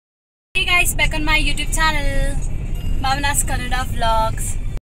guys, back on my YouTube channel, Bhavana's Kannada vlogs.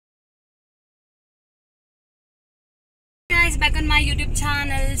 Guys, back on my YouTube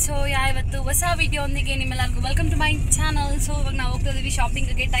channel. So yeah, ಇವತ್ತು ಹೊಸ video ಒಂದಿಗೆ ನಿಮ್ಮೆಲ್ಲರಿಗೂ welcome to my channel. So ಇವಾಗ ನಾವು ಹೋಗ್ತಾ ಇದೀವಿ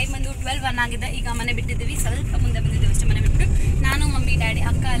ಶಾಪಿಂಗ್ಗೆ. ಟೈಮ್ ಬಂದು 12:01 ಆಗಿದೆ. ಈಗ ಮನೆ ಬಿಟ್ಟಿದ್ದೀವಿ, ಸ್ವಲ್ಪ ಮುಂದೆ ಬಂದಿದ್ದೀವಿ ಅಷ್ಟೇ. ಮನೆ ಬಿಟ್ಟು ನಾನು, ಮಮ್ಮಿ, ಡ್ಯಾಡಿ,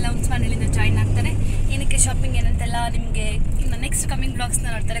 ಅಕ್ಕ ಎಲ್ಲ ಉನ್ಸ್ಮನೇಲಿಂದ ಜಾಯಿನ್ ಆಗ್ತಾರೆ. ಏನಕ್ಕೆ ಶಾಪಿಂಗ್ ಏನಂತೆಲ್ಲ ನಿಮಗೆ ಇನ್ನು ನೆಕ್ಸ್ಟ್ ಕಮಿಂಗ್ ಬ್ಲಾಗ್ಸ್ನ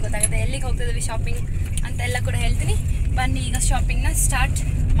ನೋಡ್ತಾರೆ ಗೊತ್ತಾಗುತ್ತೆ. ಎಲ್ಲಿಗೆ ಹೋಗ್ತಾ ಇದೀವಿ ಶಾಪಿಂಗ್ ಅಂತ ಎಲ್ಲ ಕೂಡ ಹೇಳ್ತೀನಿ. ಬನ್ನಿ ಈಗ ಶಾಪಿಂಗ್ನ ಸ್ಟಾರ್ಟ್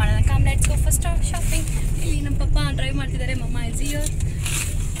ಮಾಡೋಣ. Come let's go first shopping. ಇಲ್ಲಿ ನಮ್ಮ ಪಪ್ಪ ಡ್ರೈವ್ ಮಾಡ್ತಿದ್ದಾರೆ, ಮಮ್ಮ ಇಸ್ ಹಿಯರ್.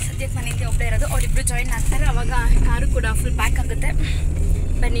 ಸದ್ಯಕ್ಕೆ ಮನೆಯಿಂದ ಒಬ್ಬರೇ ಇರೋದು, ಅವರಿಬ್ಬರು ಜಾಯಿನ್ ಆಗ್ತಾರೆ. ಆವಾಗ ಕಾರು ಕೂಡ ಫುಲ್ ಪ್ಯಾಕ್ ಆಗುತ್ತೆ.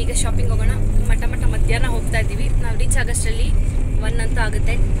 ಬನ್ನಿ ಈಗ ಶಾಪಿಂಗ್ ಹೋಗೋಣ. ಮಧ್ಯಾಹ್ನ ಹೋಗ್ತಾ ಇದ್ದೀವಿ. ನಾವು ರೀಚ್ ಆಗೋಷ್ಟರಲ್ಲಿ 1 ಅಂತ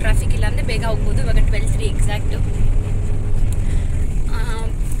ಆಗುತ್ತೆ. ಟ್ರಾಫಿಕ್ ಇಲ್ಲ ಅಂದರೆ ಬೇಗ ಹೋಗ್ಬೋದು. ಇವಾಗ 12:03 ಎಕ್ಸಾಕ್ಟು.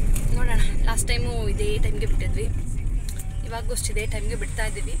 ನೋಡೋಣ, ಲಾಸ್ಟ್ ಟೈಮು ಇದೇ ಟೈಮ್ಗೆ ಬಿಟ್ಟಿದ್ವಿ, ಇವಾಗೂ ಅಷ್ಟು ಇದೇ ಟೈಮ್ಗೆ ಬಿಡ್ತಾ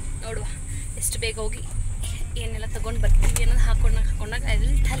ಇದ್ದೀವಿ. ನೋಡುವ ಎಷ್ಟು ಬೇಗ ಹೋಗಿ ಏನೆಲ್ಲ ತೊಗೊಂಡು ಬರ್ತೀವಿ ಅನ್ನೋದು ಹಾಕೊಂಡಾಗ I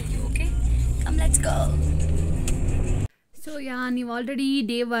will tell you. Okay, come let's go. So ನೀವು ಆಲ್ರೆಡಿ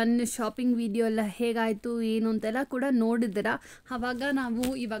ಡೇ 1 ಶಾಪಿಂಗ್ ವಿಡಿಯೋ ಎಲ್ಲ ಹೇಗಾಯಿತು ಏನು ಅಂತೆಲ್ಲ ಕೂಡ ನೋಡಿದ್ದೀರ. ಆವಾಗ ನಾವು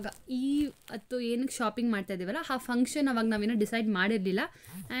ಇವಾಗ ಹೊತ್ತು ಏನಕ್ಕೆ ಶಾಪಿಂಗ್ ಮಾಡ್ತಾ ಇದ್ದೀವಲ್ಲ, ಆ ಫಂಕ್ಷನ್ ಅವಾಗ ನಾವೇನೋ ಡಿಸೈಡ್ ಮಾಡಿರಲಿಲ್ಲ.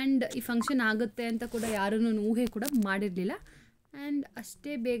 ಆ್ಯಂಡ್ ಈ ಫಂಕ್ಷನ್ ಆಗುತ್ತೆ ಅಂತ ಕೂಡ ಯಾರೂ ಊಹೆ ಕೂಡ ಮಾಡಿರಲಿಲ್ಲ. ಆ್ಯಂಡ್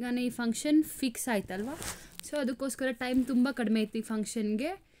ಅಷ್ಟೇ ಬೇಗನೆ ಈ ಫಂಕ್ಷನ್ ಫಿಕ್ಸ್ ಆಯ್ತಲ್ವ. ಸೊ ಅದಕ್ಕೋಸ್ಕರ ಟೈಮ್ ತುಂಬ ಕಡಿಮೆ ಇತ್ತು ಈ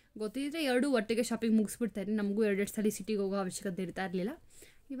ಫಂಕ್ಷನ್ಗೆ. ಗೊತ್ತಿದ್ದರೆ ಎರಡೂ ಒಟ್ಟಿಗೆ ಶಾಪಿಂಗ್ ಮುಗಿಸ್ಬಿಡ್ತಾಯಿದ್ವಿ. ನಮಗೂ 2 ಸಲ ಸಿಟಿಗೆ ಹೋಗೋ ಅವಶ್ಯಕತೆ ಇರ್ತಾ ಇರಲಿಲ್ಲ.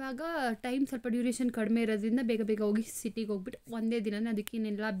 ಇವಾಗ ಟೈಮ್ ಸ್ವಲ್ಪ ಡ್ಯೂರೇಷನ್ ಕಡಿಮೆ ಇರೋದ್ರಿಂದ ಬೇಗ ಬೇಗ ಹೋಗಿ ಸಿಟಿಗೆ ಹೋಗ್ಬಿಟ್ಟು ಒಂದೇ ದಿನನೇ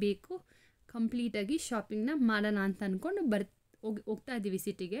ಅದಕ್ಕೇನೆಲ್ಲ ಬೇಕು ಕಂಪ್ಲೀಟಾಗಿ ಶಾಪಿಂಗ್ನ ಮಾಡೋಣ ಅಂತ ಅಂದ್ಕೊಂಡು ಹೋಗ್ತಾ ಇದ್ದೀವಿ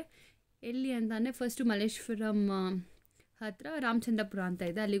ಸಿಟಿಗೆ. ಎಲ್ಲಿ ಅಂತಂದರೆ ಫಸ್ಟು ಮಲ್ಲೇಶ್ವರಂ ಹತ್ತಿರ ರಾಮಚಂದ್ರಪುರ ಅಂತ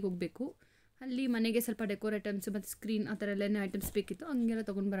ಇದೆ, ಅಲ್ಲಿಗೆ ಹೋಗಬೇಕು. ಅಲ್ಲಿ ಮನೆಗೆ ಸ್ವಲ್ಪ ಡೆಕೋರ್ ಐಟಮ್ಸ್ ಮತ್ತು ಸ್ಕ್ರೀನ್ ಆ ಥರ ಎಲ್ಲ ಐಟಮ್ಸ್ ಬೇಕಿತ್ತು, ಹಂಗೆಲ್ಲ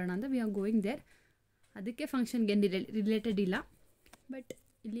ತೊಗೊಂಡು ಬರೋಣ ಅಂತ ವಿ ಆರ್ ಗೋಯಿಂಗ್ ದೇರ್. ಅದಕ್ಕೆ ಫಂಕ್ಷನ್ಗೆ ಏನು ರಿಲೇಟೆಡ್ ಇಲ್ಲ, ಬಟ್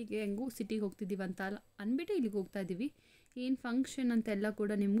ಇಲ್ಲಿಗೆ ಹೆಂಗೂ ಸಿಟಿಗೆ ಹೋಗ್ತಿದ್ದೀವಿ ಅಂತ ಅಂದ್ಬಿಟ್ಟು ಇಲ್ಲಿಗೆ ಹೋಗ್ತಾ ಇದ್ದೀವಿ. ಏನು ಫಂಕ್ಷನ್ ಅಂತೆಲ್ಲ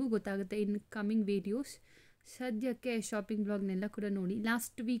ಕೂಡ ನಿಮಗೂ ಗೊತ್ತಾಗುತ್ತೆ ಇನ್ ಕಮಿಂಗ್ ವೀಡಿಯೋಸ್. ಸದ್ಯಕ್ಕೆ ಶಾಪಿಂಗ್ ಬ್ಲಾಗ್ನೆಲ್ಲ ಕೂಡ ನೋಡಿ.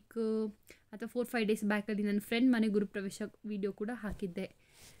 ಲಾಸ್ಟ್ ವೀಕ್ ಅಥವಾ 4-5 ಡೇಸ್ ಬ್ಯಾಕಲ್ಲಿ ನನ್ನ ಫ್ರೆಂಡ್ ಮನೆ ಗುರುಪ್ರವೇಶ ವೀಡಿಯೋ ಕೂಡ ಹಾಕಿದ್ದೆ.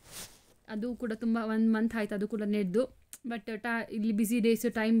 ಅದು ಕೂಡ ತುಂಬ 1 ಮಂತ್ ಆಯ್ತು ಅದು ಕೂಡ ನಡೆದು. ಬಟ್ ಇಲ್ಲಿ ಬ್ಯುಸಿ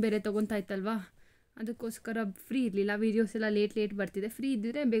ಡೇಸು ಟೈಮ್ ಬೇರೆ ತೊಗೊತಾ ಇತ್ತಲ್ವ, ಅದಕ್ಕೋಸ್ಕರ ಫ್ರೀ ಇರಲಿಲ್ಲ. ವೀಡಿಯೋಸ್ ಎಲ್ಲ ಲೇಟ್ ಬರ್ತಿದೆ. ಫ್ರೀ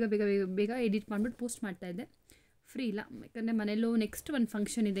ಇದ್ದಿದ್ರೆ ಬೇಗ ಎಡಿಟ್ ಮಾಡಿಬಿಟ್ಟು ಪೋಸ್ಟ್ ಮಾಡ್ತಾಯಿದ್ದೆ. ಫ್ರೀ ಇಲ್ಲ, ಯಾಕಂದರೆ ಮನೆಯಲ್ಲೂ ನೆಕ್ಸ್ಟ್ ಒಂದು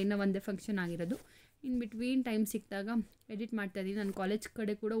ಫಂಕ್ಷನ್ ಇದೆ, ಇನ್ನೂ ಒಂದೇ ಫಂಕ್ಷನ್ ಆಗಿರೋದು. ಇನ್ ಬಿಟ್ವೀನ್ ಟೈಮ್ ಸಿಕ್ಕಿದಾಗ ಎಡಿಟ್ ಮಾಡ್ತಾಯಿದ್ದೀನಿ. ನಾನು ಕಾಲೇಜ್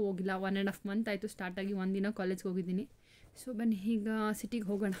ಕಡೆ ಕೂಡ ಹೋಗಿಲ್ಲ. 1.5 ಮಂತ್ ಆಯಿತು ಸ್ಟಾರ್ಟಾಗಿ, 1 ದಿನ ಕಾಲೇಜ್ಗೆ ಹೋಗಿದ್ದೀನಿ. ಸೊ ಬನ್ನಿ ಈಗ ಸಿಟಿಗೆ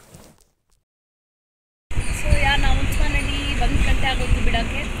ಹೋಗೋಣ. ಸೊ ನಾವು ಉನ್ಸ್ಮನಲ್ಲಿ 1 ಗಂಟೆ ಆಗೋದು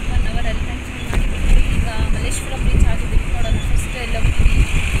ಬಿಡೋಕ್ಕೆ. 1 ಅವರಲ್ಲಿ ಕನ್ಸಿಡರ್ ಮಾಡಿಬಿಟ್ಟು ಈಗ ಮಲ್ಲೇಶ್ವರಂ ರೀಚ್ ಆಗಿದ್ದೀವಿ. ನೋಡೋಣ ಫಸ್ಟ್ ಎಲ್ಲ ಹೋಗ್ತೀವಿ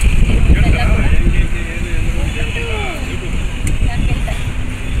ಎಲ್ಲ ಕೂಡ ಹೋಗ್ಬಿಟ್ಟು ಯಾಕೆ ಹೇಳ್ತಾರೆ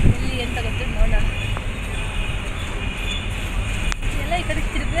ಎಲ್ಲಿ ಅಂತ ಗೊತ್ತು ನೋಡೋಣ. ಎಲ್ಲ ಈ ಕಡೆ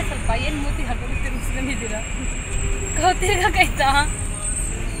ತಿರುಗಿದ್ರೆ ಸ್ವಲ್ಪ ಏನು ಮೂತಿ ಹಾಕೋದು ತಿರುಗಿಸ್ಕೊಂಡಿದ್ದೀರಾ, ತಿರುಗಾಕಾಯ್ತಾ?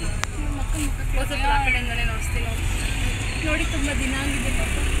 ಮಕ್ಕಳು ಮುಖ ಕ್ಲೋಸಪ್ ಆ ಕಡೆಯಿಂದಲೇ ನೋಡಿಸ್ತೀನಿ ನೋಡಿ. ತುಂಬ ದಿನ ಆಗಿದೆ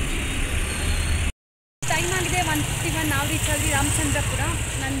ಪಾಪ. ಟೈಮ್ ಆಗಿದೆ 1:51. ನಾವು ರೀಚ್ ಆಗಿ ರಾಮಚಂದ್ರಪುರ.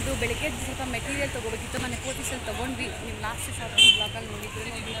 ನಂದು ಬೆಳಗ್ಗೆ ಸ್ವಲ್ಪ ಮೆಟೀರಿಯಲ್ ತೊಗೋಬೇಕಿತ್ತು, ಮನೆ ಕೋಟಿಸಲ್ಲಿ ತೊಗೊಂಡ್ವಿ. ನೀವು ಲಾಸ್ಟ್ ಶಾಪಿಂಗ್ ಬ್ಲಾಗಲ್ಲಿ ನೋಡಿದ್ರು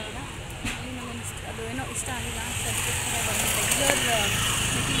ನೋಡಿದಾಗ ಅಲ್ಲಿ ನನಗೆ ಅದು ಏನೋ ಇಷ್ಟ ಆಗಿಲ್ಲ. ಅದಕ್ಕೋಸ್ಕರ ಬಂದು ರೆಗ್ಯುಲರ್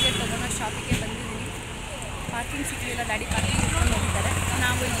ಮೆಟೀರಿಯಲ್ ತೊಗೊಳೋ ಶಾಪಿಗೆ ಬಂದಿದ್ದೀನಿ. ಪಾರ್ಕಿಂಗ್ ಸಿಗಲಿಲ್ಲ, ಡ್ಯಾಡಿ ಪಾರ್ಕಿಂಗ್ ಇಟ್ಕೊಂಡು ಹೋಗಿದ್ದಾರೆ.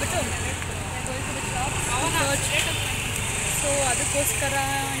 ನಾವು ಇಟ್ಬಿಟ್ಟು ಸೊ ಅದಕ್ಕೋಸ್ಕರ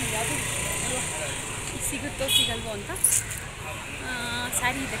ಯಾವುದು ಸಿಗುತ್ತೋ ಸಿಗಲ್ವೋ ಅಂತ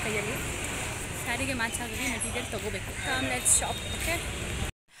ಸ್ಯಾರಿ ಇದೆ ಕೈಯಲ್ಲಿ. ಸ್ಯಾರಿಗೆ ಮ್ಯಾಚ್ ಆಗಿ ಮೆಟೀರಿಯಲ್ ತೊಗೋಬೇಕು. Let's shop. ಓಕೆ,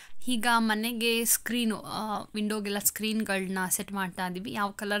 ಈಗ ಮನೆಗೆ ಸ್ಕ್ರೀನು ವಿಂಡೋಗೆಲ್ಲ ಸ್ಕ್ರೀನ್ಗಳನ್ನ ಸೆಟ್ ಮಾಡ್ತಾ ಇದ್ದೀವಿ. ಯಾವ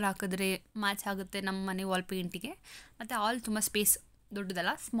ಕಲರ್ ಹಾಕಿದ್ರೆ ಮ್ಯಾಚ್ ಆಗುತ್ತೆ ನಮ್ಮ ಮನೆ ವಾಲ್ ಪೇಂಟಿಗೆ. ಮತ್ತು ಆಲ್ ತುಂಬ ಸ್ಪೇಸ್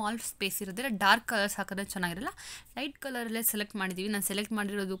ದೊಡ್ಡದಲ್ಲ, ಸ್ಮಾಲ್ ಸ್ಪೇಸ್ ಇರೋದಿಲ್ಲ. ಡಾರ್ಕ್ ಕಲರ್ಸ್ ಹಾಕಿದ್ರೆ ಚೆನ್ನಾಗಿರಲ್ಲ. ಲೈಟ್ ಕಲರಲ್ಲೇ ಸೆಲೆಕ್ಟ್ ಮಾಡಿದ್ದೀವಿ. ನಾನು ಸೆಲೆಕ್ಟ್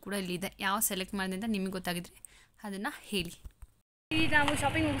ಮಾಡಿರೋದು ಕೂಡ ಇಲ್ಲಿದೆ. ಯಾವ ಸೆಲೆಕ್ಟ್ ಮಾಡಿದೆ ಅಂತ ನಿಮಗೆ ಗೊತ್ತಾಗಿದ್ರೆ ಅದನ್ನು ಹೇಳಿ. ಈಗ ನಾವು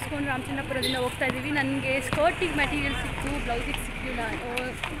ಶಾಪಿಂಗ್ ಮುಗಿಸ್ಕೊಂಡು ರಾಮಚಂದ್ರಪುರದಿಂದ ಹೋಗ್ತಾ ಇದ್ದೀವಿ. ನನಗೆ ಸ್ಕರ್ಟಿಗೆ ಮೆಟೀರಿಯಲ್ ಸಿಕ್ತು, ಬ್ಲೌಸಿಗೆ ಸಿಕ್ಕಿಲ್ಲ.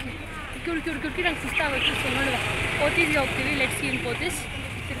 ಕಿಟಕಿ ನಂಗೆ ಸುಸ್ತಾಗೋಯ್ತು. ಸೊ ನೋಡುವ ಪೋತೀಸ್ಗೆ ಹೋಗ್ತೀವಿ. ಲೆಟ್ಸ್ ಸಿ ಇನ್ ಪೋತೀಸ್.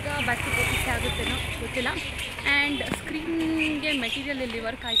 ತಿರ್ಗಾ ಬ್ಯಾಕ್ ಟು ಪೋತೀಸ್ ಆಗುತ್ತೇನೋ ಗೊತ್ತಿಲ್ಲ. ಆ್ಯಂಡ್ ಸ್ಕ್ರೀನ್ಗೆ ಮೆಟೀರಿಯಲ್ ಇಲ್ಲಿ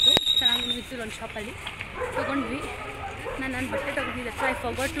ವರ್ಕ್ ಆಯಿತು, ಚೆನ್ನಾಗಿ ಇತ್ತು ಒಂದು ಶಾಪಲ್ಲಿ ತೊಗೊಂಡ್ವಿ. ನಾನು ಬಟ್ಟೆ ತೊಗೊಂಡಿದ್ದೆ. So I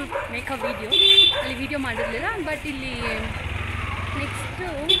forgot to make a video. ಅಲ್ಲಿ ವೀಡಿಯೋ ಮಾಡಿರಲಿಲ್ಲ. ಬಟ್ ಇಲ್ಲಿ ನೆಕ್ಸ್ಟು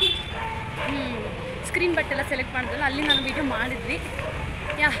ಸ್ಕ್ರೀನ್ ಬಟ್ಟೆಲ್ಲ ಸೆಲೆಕ್ಟ್ ಮಾಡಿದ್ರಲ್ಲ, ಅಲ್ಲಿ ನಾನು ವೀಡಿಯೋ ಮಾಡಿದ್ವಿ.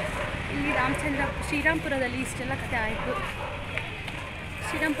 ಇಲ್ಲಿ ಶ್ರೀರಾಮ್ಪುರದಲ್ಲಿ ಇಷ್ಟೆಲ್ಲ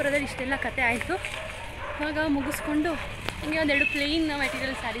ಕತೆ ಆಯಿತು. ಇವಾಗ ಮುಗಿಸ್ಕೊಂಡು ಹಿಂಗೆ 2 ಪ್ಲೇನ್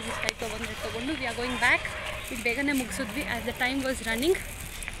ಮೆಟೀರಿಯಲ್ ಸ್ಯಾರೀಸ್ ಇಷ್ಟ ಆಯಿತು, 1 ತೊಗೊಂಡು ವಿ ಆರ್ ಗೋಯಿಂಗ್ ಬ್ಯಾಕ್. ಇದು ಬೇಗನೆ ಮುಗಿಸಿದ್ವಿ. As the time was running.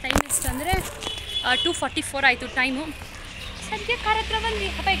 Time ಎಷ್ಟು ಅಂದರೆ 2:44 ಆಯಿತು ಟೈಮು. ಸದ್ಯ ಕಾರ್ ಹತ್ರ ಬಂದ್ವಿ.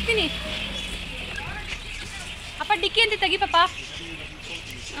 ಅಪ್ಪ ಇರ್ತೀನಿ, ಅಪ್ಪ ಡಿಕ್ಕಿ ಅಂತ ತೆಗಿ ಪಾಪ.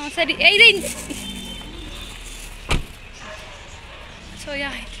 ಸರಿ, ಸೊ ಯಾ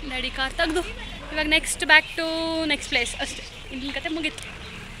ಗಾಡಿ ಕಾರ್ ತೆಗೆದು ಇವಾಗ next back to next place ಅಷ್ಟೇ. ಇಲ್ಲಿನ ಕತೆ ಮುಗೀತು.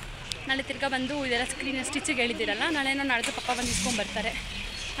 ನಾಳೆ ತಿರ್ಗಾ ಬಂದು ಇದೆಲ್ಲ ಸ್ಕ್ರೀನ್ ಸ್ಟಿಚಿಗೆ ಹೇಳಿದ್ದೀರಲ್ಲ, ನಾಳೆನೋ ನಾಳೆ ಪಪ್ಪ ಬಂದು ಇಸ್ಕೊಂಬರ್ತಾರೆ.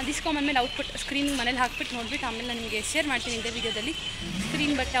 ಅದು ಇಸ್ಕೊಂಬಂದ್ಮೇಲೆ ಔಟ್ಪುಟ್ ಸ್ಕ್ರೀನಿಂಗ್ ಮನೇಲಿ ಹಾಕ್ಬಿಟ್ಟು ನೋಡ್ಬಿಟ್ಟು ಆಮೇಲೆ ನಾನು ನಿಮಗೆ ಶೇರ್ ಮಾಡ್ತೀನಿ ಇದೇ ವೀಡಿಯೋದಲ್ಲಿ.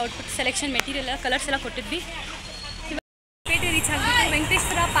 ಸ್ಕ್ರೀನ್ ಬಟ್ಟೆ ಔಟ್ಪುಟ್ ಸೆಲೆಕ್ಷನ್ ಮೆಟೀರಿಯಲ್ ಎಲ್ಲ ಕಲರ್ಸ್ ಎಲ್ಲ ಕೊಟ್ಟಿದ್ವಿ. ಇವಾಗ ಪೇಟೆ ರೀಚ್ ಆಗಿಬಿಟ್ಟು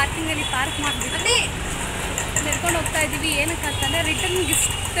ವೆಂಕಟೇಶ್ವರ ಪಾರ್ಕಿಂಗಲ್ಲಿ ಪಾರ್ಕ್ ಮಾಡಿಬಿಟ್ಟು ನಡ್ಕೊಂಡು ಹೋಗ್ತಾ ಇದ್ದೀವಿ. ಏನಕ್ಕೆ ಅಂತಂದರೆ ರಿಟರ್ನ್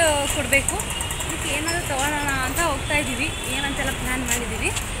ಗಿಫ್ಟ್ ಕೊಡಬೇಕು, ಅದಕ್ಕೆ ಏನಾದರೂ ತೊಗೊಳೋಣ ಅಂತ ಹೋಗ್ತಾ ಇದ್ದೀವಿ. ಏನಂತೆಲ್ಲ ಪ್ಲ್ಯಾನ್ ಮಾಡಿದ್ದೀವಿ.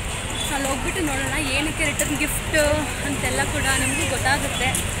 ಅಲ್ಲಿ ಹೋಗ್ಬಿಟ್ಟು ನೋಡೋಣ ಏನಕ್ಕೆ ರಿಟರ್ನ್ ಗಿಫ್ಟ್ ಅಂತೆಲ್ಲ ಕೂಡ ನಮಗೂ ಗೊತ್ತಾಗುತ್ತೆ.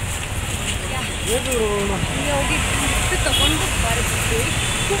 ಹೀಗೆ ಹೋಗಿ ಗಿಫ್ಟ್ ತೊಗೊಂಡು ಬರ್ತೀವಿ.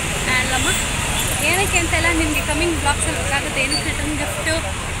 ಅಲ್ಲಮ್ಮ ಏನಕ್ಕೆ ಅಂತೆಲ್ಲ ನಿಮಗೆ ಕಮ್ಮಿಂಗ್ ಬ್ಲಾಗ್ಸಲ್ಲಿ ಗೊತ್ತಾಗುತ್ತೆ. ಏನಕ್ಕೆ ರಿಟರ್ನ್ ಗಿಫ್ಟು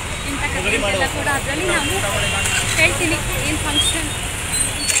ಇಂಥ ಕಥೆ ಅಂತೆಲ್ಲ ಕೂಡ ಅದರಲ್ಲಿ ನಾವು ಹೇಳ್ತೀನಿ. ಏನು ಫಂಕ್ಷನ್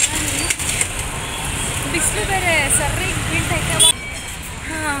ಬಿಸಿಲು ಬೇರೆ ಸರ್ರಿಗೆ ಬೀಳ್ತೈತೆ.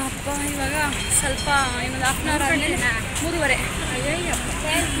 ಹಾಂ ಅಪ್ಪ ಇವಾಗ ಸ್ವಲ್ಪ ಇನ್ನೊಂದು ಹಾಫ್ ಆನ್ ಅವರ್ ಆದಮೇಲೆ 3:30.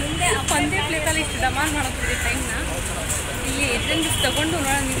 ಒಂದೇ ಪ್ಲೇಸಲ್ಲಿ ಇಷ್ಟು ಡಮಾನ್ ಮಾಡೋಕ್ಕಿದೆ ಟೈಮ್ನ. ಇಲ್ಲಿ ರಿಟರ್ನ್ ಗಿಫ್ಟ್ ತೊಗೊಂಡು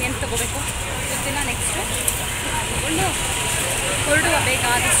ನೋಡೋಣ ನೀವು ಏನು ತೊಗೋಬೇಕು ಗೊತ್ತಿಲ್ಲ. ನೆಕ್ಸ್ಟು ತೊಗೊಂಡು ಹೊರಡುವ ಬೇಗ.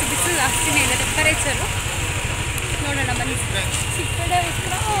 ಆದಷ್ಟು ಬಿಸಿಲು ಜಾಸ್ತಿನೇ ಇದೆ ಟೆಂಪರೇಚರು. ನೋಡೋಣ ಬನ್ನಿ. ಚಿಕ್ಕಡೆ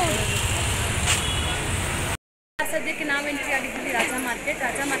ಸದ್ಯಕ್ಕೆ ನಾವು ಎಂಟ್ರಿ ಆಗಿದ್ದೀವಿ ರಾಜಾ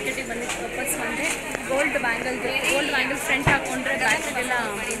ಮಾರ್ಕೆಟಿಗೆ ಬಂದಿದ್ದು ವಾಪಸ್ ಬಂದೆ. ಗೋಲ್ಡ್ ಬ್ಯಾಂಗಲ್ ಫ್ರಂಟ್ ಹಾಕ್ಕೊಂಡ್ರೆ ಬ್ಯಾಕ್ಗೆಲ್ಲ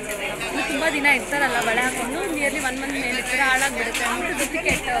ತುಂಬ ದಿನ ಇರ್ತಾರಲ್ಲ ಬಳೆ ಹಾಕ್ಕೊಂಡು, ನಿಯರ್ಲಿ 1 ಮಂತ್ ಮೇಲೆ ಇರ್ತಾರೆ, ಹಾಳಾಗಿಬಿಡುತ್ತೆ ಅಂದ್ಬಿಟ್ಟು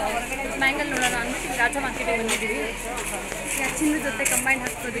ಡೂಪ್ಲಿಕೇಟ್ ಬ್ಯಾಂಗಲ್ ನೋಡೋಣ ಅಂದ್ಬಿಟ್ಟು ರಾಜಾ ಮಾರ್ಕೆಟಿಗೆ ಬಂದಿದ್ದೀವಿ. ಚಿನ್ನದ ಜೊತೆ ಕಂಬೈಂಡ್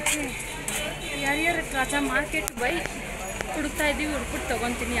ಹಾಕ್ಕೋದಕ್ಕೆ ಯಾರ್ಯಾರು ರಾಜಾ ಮಾರ್ಕೆಟ್ ಬೈ ಹುಡುಕ್ತಾ ಇದ್ದೀವಿ. ಹುಡುಕ್ಬಿಟ್ಟು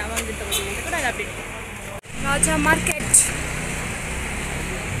ತೊಗೊತೀನಿ, ಯಾವಾಗ ತೊಗೋತೀನಿ ಅಂತ ಕೂಡ update. Raja market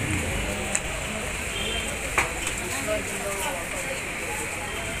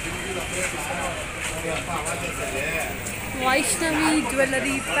Vaishnavi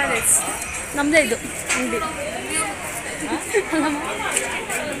jewellery palace ನಮ್ಮದೇ ಇದು ಅಂಗಡಿ.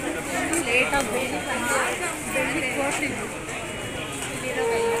 ಲೇಟಾಗಿ ಬೆಳ್ಳಿ ಕೊಡ್ತೀನಿ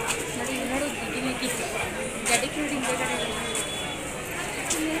ನೋಡೋದು ಗಡಿಗೆ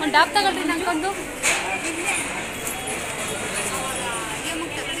ಒಂದು ಡಾಬ್ ತಗೊಳ್ರಿ ನಂಗೊಂದು.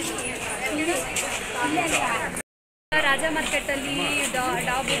 ರಾಜಾ ಮಾರ್ಕೆಟಲ್ಲಿ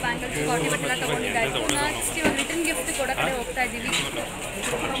ಡಾಬು ಬ್ಯಾಂಗಲ್ಸ್ ಕಾಟಿ ಬಟ್ಟೆಲ್ಲ ತೊಗೊಂಡಿದ್ದಾಯಿತು. ನೆಕ್ಸ್ಟ್ ಇವಾಗ ರಿಟರ್ನ್ ಗಿಫ್ಟ್ ಕೊಡೋ ಕಡೆ ಹೋಗ್ತಾ ಇದ್ದೀವಿ.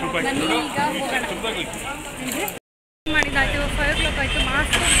 ಬನ್ನಿ ಈಗ ಹೋಗೋಣ. ಮಾಡಿದ್ದಾಯಿತು 5 o'clock ಆಯಿತು.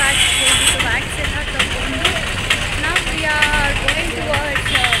 ಮಾಸ್ಕ್ ಬ್ಯಾಗ್ಸ್ ಹೋಗ್ಬಿಟ್ಟು ಬ್ಯಾಗ್ಸ್ ಎಲ್ಲ ತೊಗೊಂಡು ನಾವು ಗೋಯಿಂಗ್ ಟು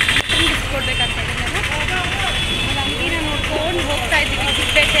ರಿಟರ್ನ್ ಗಿಫ್ಟ್ ಕೊಡಬೇಕಂತ ಇದ್ದೀನಿ. ನಾನು ಅಂಗಡಿನ ನೋಡ್ಕೊಂಡು ಹೋಗ್ತಾ ಇದ್ದೀವಿ.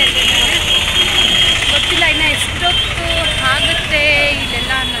 ಚಿಕ್ಕಪೇಟೆಯಲ್ಲಿ ಗೊತ್ತಿಲ್ಲ ಇನ್ನು ಎಷ್ಟೊತ್ತು ಆಗುತ್ತೆ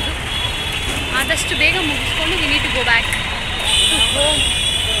ಇಲ್ಲೆಲ್ಲ ಅನ್ನೋದು. ಆದಷ್ಟು ಬೇಗ ಮುಗಿಸ್ಕೊಂಡು we need to go back to home.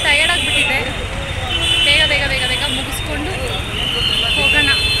 Tired ಆಗಿಬಿಟ್ಟಿದೆ. ಬೇಗ ಬೇಗ ಬೇಗ ಬೇಗ ಮುಗಿಸ್ಕೊಂಡು ಹೋಗೋಣ.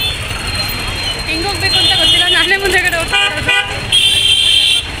 ಹೆಂಗೆ ಹೋಗ್ಬೇಕು ಅಂತ ಗೊತ್ತಿಲ್ಲ. ನಾನೇ ಮುಂದೆಗಡೆ ಹೋಗ್ತಾ ಇರೋದು.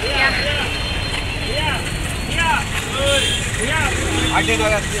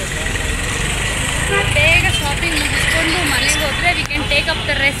 ಬೇಗ ಶಾಪಿಂಗ್ ಮುಗಿಸ್ಕೊಂಡು ಮನೆಗೆ ಹೋದರೆ we can take up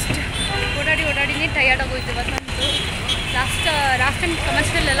the rest. ಓಡಾಡಿನೇ tired ಆಗೋಯ್ತು ಇವತ್ತಂತೂ. ಲಾಸ್ಟ್ ಟೈಮ್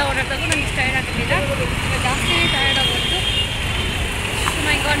ಕಮರ್ಷಿಯಲ್ಲೆಲ್ಲ ಓಡಾಡಿದಾಗೂ ನನಗೆ ಇಷ್ಟು ಟಯರ್ಡ್ ಆಗ್ತಿಲ್ಲ. ಜಾಸ್ತಿನೇ ಟಯರ್ಡ್ ಆಗೋಯ್ತು.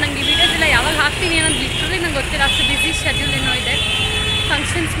 ಮೈ ಗಾಡ್, ನನಗೆ ಈ ವೀಡಿಯೋಸ್ ಎಲ್ಲ ಯಾವಾಗ ಹಾಕ್ತೀನಿ ಅನ್ನೋದು ಲಿಟ್ರಲಿ ನಂಗೆ ಗೊತ್ತಿಲ್ಲ. ಅಷ್ಟು ಬ್ಯುಸಿ ಶೆಡ್ಯೂಲ್ ಏನೋ ಇದೆ.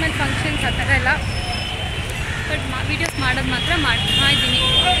 ಫಂಕ್ಷನ್ಸ್ ಮೇಲೆ ಫಂಕ್ಷನ್ಸ್ ಆ ಥರ ಎಲ್ಲ. ಬಟ್ ವೀಡಿಯೋಸ್ ಮಾಡೋದು ಮಾತ್ರ ಮಾಡ್ತಾ ಇದ್ದೀನಿ.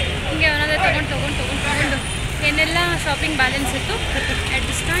 ಹಿಂಗೆ ಏನಾದರೂ ತೊಗೊಂಡು ಏನೆಲ್ಲ ಶಾಪಿಂಗ್ ಬ್ಯಾಲೆನ್ಸ್ ಇತ್ತು. At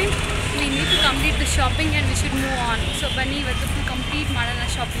this time we need to complete the shopping and we should move on. So ಬನ್ನಿ ಇವತ್ತು ಫುಲ್ ಕಂಪ್ಲೀಟ್ ಮಾಡೋಣ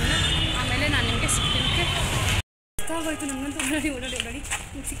ಶಾಪಿಂಗ್ನ. ಆಮೇಲೆ ನಾನು ನಿಮಗೆ ಸಿಗ್ತೀನಿ. ಆಗೋಯ್ತು ನಮ್ಮಂತೂ ಓಡಾಡಿ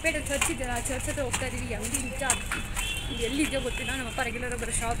ಚಿಕ್ಕಪೇಟೆ ಚರ್ಚ್ ಇದೆಯಲ್ಲ, ಆ ಚರ್ಚ್ ಹತ್ರ ಹೋಗ್ತಾ ಇದ್ದೀವಿ. ಅಂಗಡಿ ನಿಜ ಎಲ್ಲಿದೆಯೋ ಗೊತ್ತಿಲ್ಲ. ನಮ್ಮಪ್ಪ ರೆಗ್ಯುಲರ್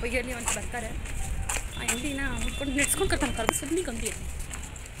ಬರೋ ಶಾಪ್ ಇಯರ್ಲಿ ಅಂತ ಬರ್ತಾರೆ. ಆ ಅಂಗಡಿನ ಹುಡ್ಕೊಂಡು ನೆಡ್ಸ್ಕೊಂಡು ಕರ್ಕೊಂಡು ಸುಮ್ಮನೆ ಕಂಪ್ನಿ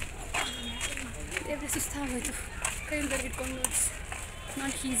ದೇವ್ರೆ ಸುಸ್ತಾಗೋಯ್ತು. ಕೈಯಲ್ಲಿ ಬೇರೆ ಇಟ್ಕೊಂಡು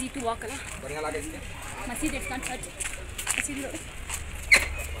ನಾಟ್ ಈಸಿ ಟು ವಾಕ್ ಅಲ್ಲ. ಮಸೀದಿ ಇಟ್ಸ್ ನಾಟ್ ಚರ್ಚ್. ಮಸೀದಿ ನೋಡಿ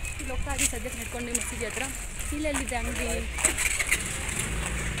ಇಲ್ಲಿ ಹೋಗ್ತಾ ಇದ್ದೀವಿ ಸದ್ಯಕ್ಕೆ ನಡ್ಕೊಂಡು ಮಸೀದಿ ಹತ್ರ. ಇಲ್ಲೆಲ್ಲಿದೆ ಅಂಗಡಿ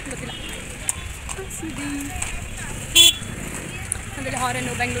ಗೊತ್ತಿಲ್ಲ. ಮಸೀದಿ ಅಂದರೆ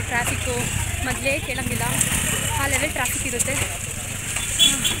ಹಾರನ್ನು ಬೆಂಗಳೂರು ಟ್ರಾಫಿಕ್ಕು ಮೊದಲೇ ಕೇಳೋಂಗಿಲ್ಲ. ಆ ಲೆವೆಲ್ ಟ್ರಾಫಿಕ್ ಇರುತ್ತೆ.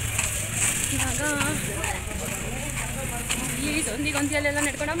 ಇವಾಗ ಈ ಗೊಂದಿಯಲ್ಲೆಲ್ಲ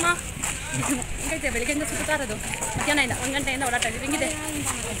ನಡ್ಕೊಂಡಮ್ಮ ಹಿಂಗೈತೆ. ಬೆಳಗ್ಗೆಯಿಂದ ಸುತ್ತಾ ಇರೋದು. ಮಧ್ಯಾಹ್ನದಿಂದ 1 ಗಂಟೆಯಿಂದ ಓಡಾಡ್ತಾ ಇದ್ದೀವಿ. ಹಿಂಗಿದೆ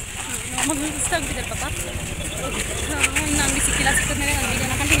ಮಗು ಸುಸ್ತಾಗ್ಬಿಟ್ಟಿದ್ದಾರೆ ಪಾಪ. ಇನ್ನು ಅಂಗಡಿ ಸಿಕ್ಕಿಲ್ಲ. ಸಿಕ್ಕಿದ್ಮೇಲೆ ನಾನು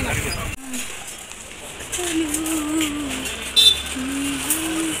ವೀಡಿಯೋನ ಕಂಟಿನ್ಯೂ ಮಾಡ್ತೀನಿ.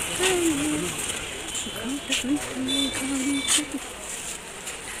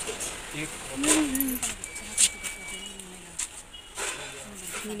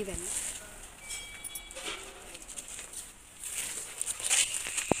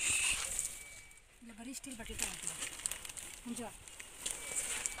 ಬರೀ ಸ್ಟೀಲ್ ಬಟ್ಟೆ ಮುಂಚೆ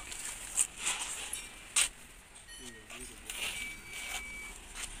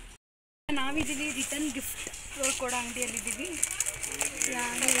ನಾವಿದ್ದೀವಿ ರಿಟರ್ನ್ ಗಿಫ್ಟ್ ಕೊಡೋ ಅಂಗಡಿಯಲ್ಲಿದ್ದೀವಿ.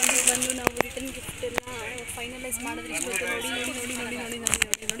 ಬಂದು ನಾವು ರಿಟರ್ನ್ ಗಿಫ್ಟ್ ಎಲ್ಲ ಫೈನಲೈಸ್ ಮಾಡಿದ್ರೆ ಇಷ್ಟೊತ್ತು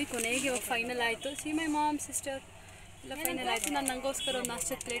ನೋಡಿ ಕೊನೆಗೆ ಇವಾಗ ಫೈನಲ್ ಆಯಿತು. ಸಿ ಮೈ ಮಾಮ್ ಸಿಸ್ಟರ್ ಎಲ್ಲ ಫೈನಲ್ ಆಯಿತು. ನಾನು ನನಗೋಸ್ಕರ ಒಂದು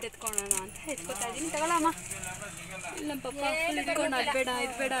ನಾಷ್ಟದ ಪ್ಲೇಟ್ ಎತ್ಕೊಳ್ಳೋಣ ಅಂತ ಎತ್ಕೊತಾ ಇದ್ದೀನಿ. ತಗೊಳಮ್ಮ. ಇಲ್ಲ ನಮ್ಮ ಪಪ್ಪ ಫುಲ್ ಇಟ್ಕೊಂಡು ಅದು ಬೇಡ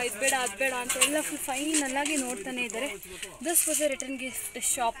ಅಂತ ಎಲ್ಲ ಫುಲ್ ಫೈನಲ್ಲಾಗಿ ನೋಡ್ತಾನೆ ಇದ್ದಾರೆ. This was A return gift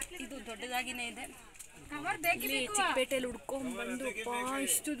shop. ಇದು ದೊಡ್ಡದಾಗಿಯೇ ಇದೆ. ಇಲ್ಲಿ ಚಿಕ್ಕಪೇಟೆಯಲ್ಲಿ ಹುಡ್ಕೊಂಡ್ಬಂದು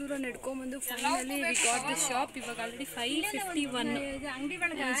ಇಷ್ಟು ದೂರ ನಡ್ಕೊಂಡ್ಬಂದು finally we got the shop. ಇವಾಗ already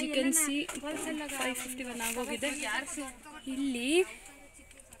 5:51 as you can see 5:51 ಆಗೋಗಿದೆ. ಇಲ್ಲಿ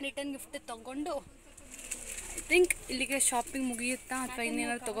ರಿಟರ್ನ್ ಗಿಫ್ಟ್ ತೊಗೊಂಡು ಐ ಥಿಂಕ್ ಇಲ್ಲಿಗೆ ಶಾಪಿಂಗ್ ಮುಗಿಯುತ್ತಾ ಅಥವಾ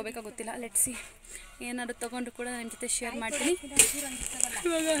ಇನ್ನೇನಾದ್ರು ತೊಗೋಬೇಕಾ ಗೊತ್ತಿಲ್ಲ. Let's see. ಏನಾದ್ರು ತೊಗೊಂಡ್ರು ಕೂಡ ನನ್ನ ಜೊತೆ ಶೇರ್ ಮಾಡ್ತೀನಿ.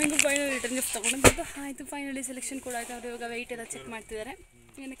 ಇವಾಗ ಹಂಗೆ ಫೈನಲ್ ರಿಟರ್ನ್ ಗಿಫ್ಟ್ ತೊಗೊಂಡು ಆಯಿತು. ಫೈನಲಿ ಸೆಲೆಕ್ಷನ್ ಕೂಡ ಆಯಿತು. ಅವರು ಇವಾಗ ವೆಯ್ಟ್ ಎಲ್ಲ ಚೆಕ್ ಮಾಡ್ತಿದ್ದಾರೆ.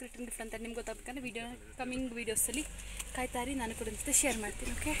 ಏನಕ್ಕೆ ರಿಟರ್ನ್ ಗಿಫ್ಟ್ ಅಂತ ನಿಮ್ಗೆ ಗೊತ್ತಾಗಬೇಕಂದ್ರೆ ಕಮಿಂಗ್ ವೀಡಿಯೋಸಲ್ಲಿ ಕಾಯ್ತಾರಿ. ನಾನು ಕೂಡ ಜೊತೆ ಶೇರ್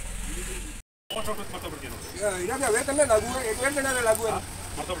ಮಾಡ್ತೀನಿ.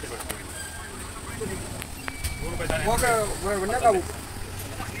 ಓಕೆ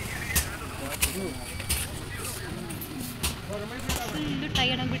ಫುಲ್ಲು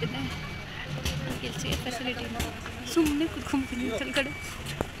ಟಯರ್ಡ್ ಆಗಿಬಿಟ್ಟಿದೆ. ಕೆಲಸ ಫೆಸಿಲಿಟಿ ಸುಮ್ಮನೆ ಕುತ್ಕೊಂಡ್ಬಿಟ್ಟಿದ್ದೀನಿ ಕೆಳಗಡೆ.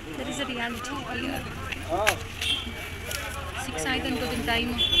 ಸರಿ ಸರಿ ರಿಯಾಲಿಟಿ 6 ಆಯ್ತು ಅನ್ಕೋತೀನಿ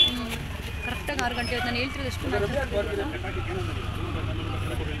ಟೈಮು. ಕರೆಕ್ಟಾಗಿ 6 ಗಂಟೆ ಆಯ್ತು. ನಾನು ಹೇಳ್ತಿರೋದು ಎಷ್ಟು 6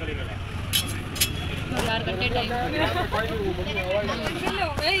 ಗಂಟೆ ಟೈಮ್.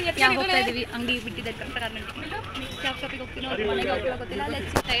 ಯಾವ ಹೋಗ್ತಾ ಇದ್ದೀವಿ ಅಂಗಡಿ ಬಿಟ್ಟಿದ್ದೆ ಕರೆಕ್ಟಾಗಿ 6 ಗಂಟೆಗೆ. ಯಾವ ಶಾಪಿಗೆ ಹೋಗ್ತೀನೋ ಮನೆಗೆ ಹೋಗ್ತೀವೋ ಗೊತ್ತಿಲ್ಲ. ಅಲ್ಲಿ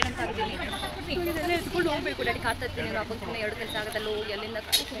ಟೈರ್ಡ್ ಅಂತ ಆಗಿದ್ದೀನಿ. ಇದೆಲ್ಲ ಎತ್ಕೊಂಡು ಹೋಗ್ಬೇಕು. ಡ್ಯಾಡಿ ಕಾಡ್ತಾ ಇರ್ತೀನಿ. ಹಾಕೊಂಡು 2 ಕೆಲಸ ಆಗುತ್ತಲ್ಲ ಹೋಗಿ ಅಲ್ಲಿಂದ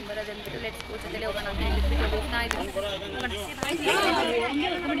ಕಾಡ್ಕೊಂಡು ಬರೋದು ಅಂದ್ಬಿಟ್ಟು ಲೆಟ್ಸ್ ಗೋ ಜೊತೆಲೆ ಹೋಗೋಣ ಅಂತ ಹೇಳ್ಬಿಟ್ಟು ಹೋಗ್ತಾ ಇದ್ದೀನಿ.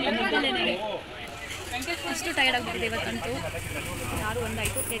 ಅಷ್ಟು ಟೈರ್ಡ್ ಆಗಿಬಿಟ್ಟಿದೆ ಇವತ್ತಂತೂ. 6:01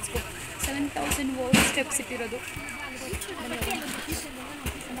 ಆಯಿತು. Let's go. 7000 ಸ್ಟೆಪ್ಸ್ ಇಟ್ಟಿರೋದು.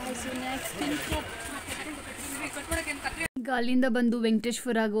 ಈಗ ಅಲ್ಲಿಂದ ಬಂದು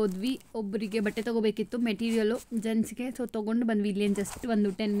ವೆಂಕಟೇಶ್ವರಾಗ ಹೋದ್ವಿ. ಒಬ್ಬರಿಗೆ ಬಟ್ಟೆ ತೊಗೋಬೇಕಿತ್ತು ಮೆಟೀರಿಯಲು ಜೆಂಟ್ಸ್ಗೆ. ಸೊ ತೊಗೊಂಡು ಬಂದ್ವಿ. ಇಲ್ಲಿ ಜಸ್ಟ್ ಒಂದು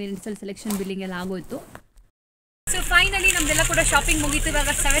 10 ಮಿನಿಟ್ಸಲ್ಲಿ ಸೆಲೆಕ್ಷನ್ ಬಿಲ್ಲಿಂಗ್ ಎಲ್ಲ ಆಗೋಯ್ತು. ಸೊ ಫೈನಲಿ ನಮ್ಮದೆಲ್ಲ ಕೂಡ ಶಾಪಿಂಗ್ ಮುಗೀತು.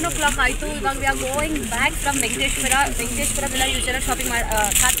 ಇವಾಗ 7 o'clock ಆಯಿತು. ಇವಾಗ we are going back from ವೆಂಕಟೇಶ್ವರದೆಲ್ಲ ಯೂಶಲಾಗಿ shopping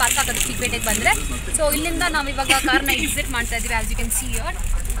car park ಆಗೋದು ಚಿಕ್ಕಪೇಟೆಗೆ ಬಂದರೆ. ಸೊ ಇಲ್ಲಿಂದ ನಾವು ಇವಾಗ ಕಾರ್ನ ಎಕ್ಸಿಟ್ ಮಾಡ್ತಾ ಇದ್ದೀವಿ. As you can see here.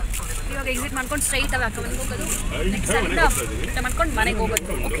 ಇವಾಗ ಎಕ್ಸಿಟ್ ಮಾಡ್ಕೊಂಡು ಸ್ಟ್ರೈಟ್ ಆಗಿ ಮನೆಗೆ ಹೋಗೋದು. ನೆಕ್ಸ್ಟ್ ಅಲ್ಲಿಂದ ಊಟ ಮಾಡ್ಕೊಂಡು ಮನೆಗೆ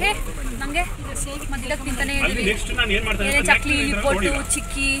ಹೋಗೋದು. ಓಕೆ ನಮಗೆ ಮಧ್ಯಾಹ್ನಕ್ಕೆ ತಿಂತಾನೆ ಇದ್ದೀವಿ. ಏನೇ ಚಕ್ಲಿ ಪೊಟ್ಟು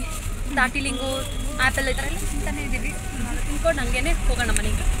ಚಿಕ್ಕಿ ದಾಟಿಲಿಂಗು ಆ್ಯಪಲ್ ಈ ಥರ ಎಲ್ಲ ತಿಂತಾನೆ ಇದ್ದೀವಿ. ತಿನ್ಕೊಂಡು ಹಂಗೇನೆ ಹೋಗೋಣ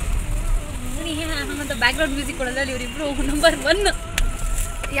ಮನೆಗೆ. ಮತ್ತು ಬ್ಯಾಕ್ಗ್ರೌಂಡ್ ಮ್ಯೂಸಿಕ್ ಕೊಡೋದ್ರಲ್ಲಿ ಇವರಿಬ್ಬರು ನಂಬರ್ 1.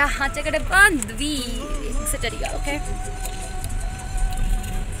 ಆಚೆ ಕಡೆ ಬಂದ್ವಿ ಸೆಟರಿಗೆ. ಓಕೆ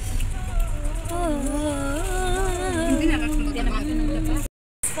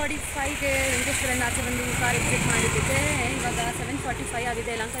 45ಗೆ ವೆಂಕಟೇಶ್ವರನ ಆಚೆ ಬಂದು ಕಾರ್ ಎಕ್ಸಿಟ್ ಮಾಡಿದ್ದೆ. ಇವಾಗ 7:45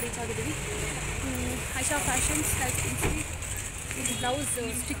 ಆಗಿದೆ. ಯಲಹಂಕ ರೀಚ್ ಆಗಿದ್ದೀವಿ. ಐಶಾ ಫ್ಯಾಷನ್ಸ್ ಇದು ಬ್ಲೌಸ್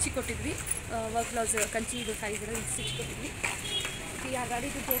ಸ್ಟಿಚಿಗೆ ಕೊಟ್ಟಿದ್ವಿ. ವರ್ಕ್ ಬ್ಲೌಸ್ ಕಂಚಿ ಇದು ಸೈಜ್ ಸ್ಟಿಚ್ ಕೊಟ್ಟಿದ್ವಿ. ಆ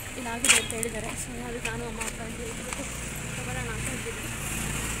ಗಾಡಿದು ಟೇಕ್ ಏನಾಗಿದೆ ಅಂತ ಹೇಳಿದ್ದಾರೆ. ಸೊ ಅದಕ್ಕೆ ನಾನು ಅಮ್ಮ ಅಪ್ಪ ಅಂತ ಹೇಳ್ಬಿಟ್ಟು ತಗೊಳ್ಳೋಣ ಅಂತ ಇದ್ದೀವಿ.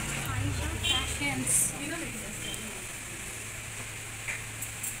 ಐಶಾ ಫ್ಯಾಷನ್ಸ್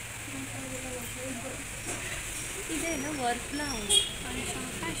ಇದೇನು ವರ್ಕ್ ಬ್ಲೌಸ್. ಐಶಾ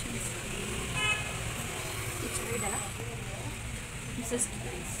ಫ್ಯಾಷನ್ಸ್ ಇದು ಇದಲ್ಲ ಮಿಸಸ್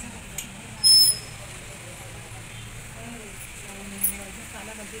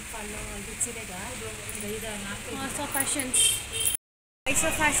ಐಶಾ ಫ್ಯಾಷನ್ಸ್. ಐಶಾ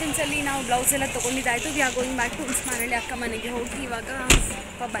ಫ್ಯಾಷನ್ಸಲ್ಲಿ ನಾವು ಬ್ಲೌಸ್ ಎಲ್ಲ ತೊಗೊಂಡಿದ್ದಾಯಿತು. We are going back to ಉಸ್ಮಾನಹಳ್ಳಿ ಅಕ್ಕ ಮನೆಗೆ ಹೋಗಿ ಇವಾಗ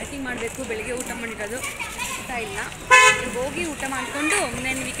ಸ್ವಲ್ಪ ಬ್ಯಾಟಿಂಗ್ ಮಾಡಬೇಕು. ಬೆಳಿಗ್ಗೆ ಊಟ ಮಾಡಿರೋದು ಊಟ ಇಲ್ಲ. ಹೋಗಿ ಊಟ ಮಾಡಿಕೊಂಡು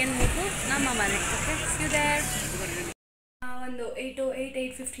ನೆನ್ ವೀಕೆಂಡ್ ಹೋಗು ನಮ್ಮ ಮನೆ. Okay C you there. ಒಂದು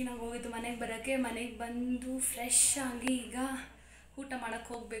 8:15 ಹೋಗಿದ್ದು ಮನೆಗೆ ಬರೋಕ್ಕೆ. ಮನೆಗೆ ಬಂದು ಫ್ರೆಶ್ ಆಗಿ ಈಗ ಊಟ ಮಾಡೋಕ್ಕೆ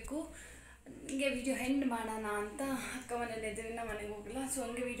ಹೋಗಬೇಕು. ಹಂಗೆ ವಿಡಿಯೋ ಎಂಡ್ ಮಾಡೋಣ ಅಂತ ಅಕ್ಕ ಮನೇಲಿ ಇದ್ದೀವಿ. ಮನೆಗೆ ಹೋಗಿಲ್ಲ. ಸೊ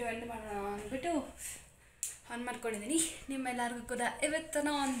ಹಂಗೆ ವಿಡಿಯೋ ಎಂಡ್ ಮಾಡೋಣ ಅಂದ್ಬಿಟ್ಟು ಆನ್ ಮಾಡ್ಕೊಂಡಿದ್ದೀನಿ. ನಿಮ್ಮೆಲ್ಲರಿಗೂ ಕೂಡ ಇವತ್ತಿನ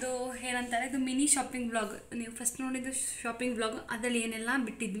ಒಂದು ಏನಂತಾರೆ ಇದು ಮಿನಿ ಶಾಪಿಂಗ್ ವ್ಲಾಗ್. ನೀವು ಫಸ್ಟ್ ನೋಡಿದ್ದು ಶಾಪಿಂಗ್ ವ್ಲಾಗ್. ಅದರಲ್ಲಿ ಏನೆಲ್ಲ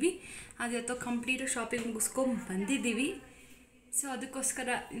ಬಿಟ್ಟಿದ್ವಿ ಅದು ಇವತ್ತು ಕಂಪ್ಲೀಟು ಶಾಪಿಂಗ್ ಮುಗಿಸ್ಕೊಂಡು ಬಂದಿದ್ದೀವಿ. ಸೊ ಅದಕ್ಕೋಸ್ಕರ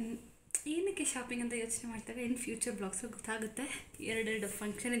ಏನಕ್ಕೆ ಶಾಪಿಂಗ್ ಅಂತ ಯೋಚನೆ ಮಾಡ್ತೇವೆ. ಇನ್ ಫ್ಯೂಚರ್ ಬ್ಲಾಗ್ಸು ಗೊತ್ತಾಗುತ್ತೆ. 2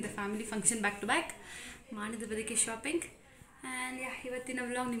 ಫಂಕ್ಷನ್ ಇದೆ. Family function back to back ಮಾಡಿದ ಬದಕ್ಕೆ ಶಾಪಿಂಗ್. ಆ್ಯಂಡ್ ಇವತ್ತಿನ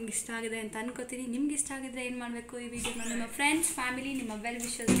ವ್ಲಾಗ್ ನಿಮ್ಗೆ ಇಷ್ಟ ಆಗಿದೆ ಅಂತ ಅನ್ಕೋತೀನಿ. ನಿಮ್ಗೆ ಇಷ್ಟ ಆಗಿದ್ರೆ ಏನು ಮಾಡಬೇಕು, ಈ ವಿಡಿಯೋನ ನಿಮ್ಮ ಫ್ರೆಂಡ್ಸ್ ಫ್ಯಾಮಿಲಿ ನಿಮ್ಮ ವೆಲ್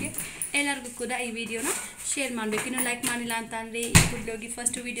ವಿಷರ್ಸ್ಗೆ ಎಲ್ಲರಿಗೂ ಕೂಡ ಈ ವಿಡಿಯೋನ ಶೇರ್ ಮಾಡಬೇಕು. ಇನ್ನೂ ಲೈಕ್ ಮಾಡಿಲ್ಲ ಅಂತ ಅಂದರೆ ಈ ಕೂಡಲೇ ಹೋಗಿ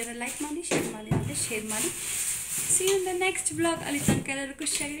ಫಸ್ಟ್ ವಿಡಿಯೋನ ಲೈಕ್ ಮಾಡಿ, ಶೇರ್ ಮಾಡಿ ಅಂದರೆ ಶೇರ್ ಮಾಡಿ. C you in the next vlog. ಅಲ್ಲಿ ತನಕ ಎಲ್ಲರೂ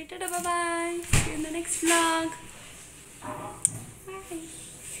ಖುಷಿಯಾಗಿ ಟಾಟಾ ಬಾಯ್. C you in the next vlog. Bye.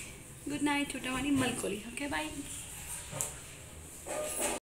 Good night. ಊಟ ಮಾಡಿ ಮಲ್ಕೊಳ್ಳಿ. Okay bye.